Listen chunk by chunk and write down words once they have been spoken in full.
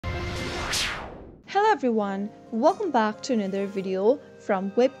Hello everyone, welcome back to another video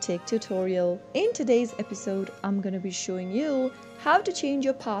from Webtech Tutorial. In today's episode, I'm gonna be showing you how to change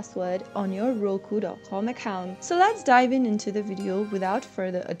your password on your Roku.com account. So let's dive into the video without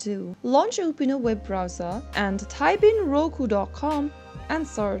further ado. Open a web browser and type in Roku.com and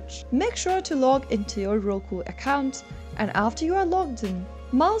search. Make sure to log into your Roku account, and after you are logged in,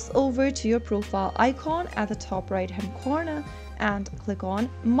 mouse over to your profile icon at the top right hand corner and click on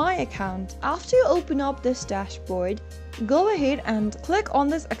My Account. After you open up this dashboard, go ahead and click on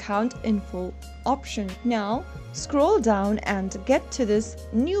this Account Info option. Now scroll down and get to this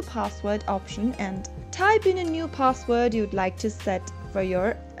New Password option and type in a new password you'd like to set for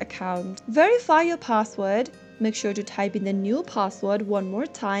your account. Verify your password. Make sure to type in the new password one more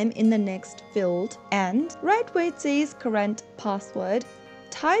time in the next field, and right where it says Current Password,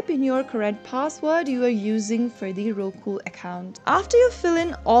 type in your current password you are using for the Roku account. After you fill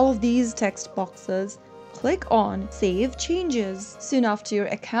in all of these text boxes, click on Save Changes. Soon after your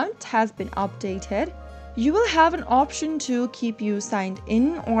account has been updated, you will have an option to keep you signed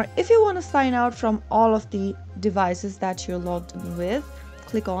in, or if you want to sign out from all of the devices that you're logged in with,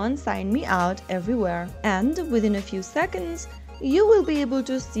 click on Sign Me Out everywhere. And within a few seconds, you will be able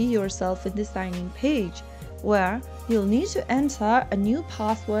to see yourself in the sign-in page, where you'll need to enter a new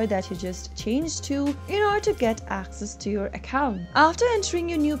password that you just changed to in order to get access to your account. After entering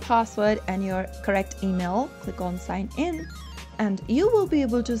your new password and your correct email, click on Sign In, and you will be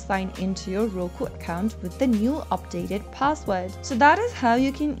able to sign into your Roku account with the new updated password. So that is how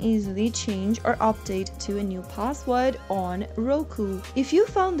you can easily change or update to a new password on Roku. If you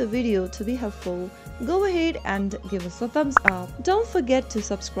found the video to be helpful, go ahead and give us a thumbs up. Don't forget to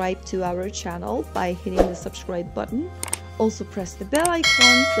subscribe to our channel by hitting the subscribe button. Also press the bell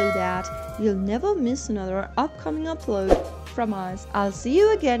icon so that you'll never miss another upcoming upload from us. I'll see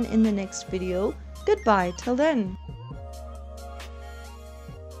you again in the next video. Goodbye till then.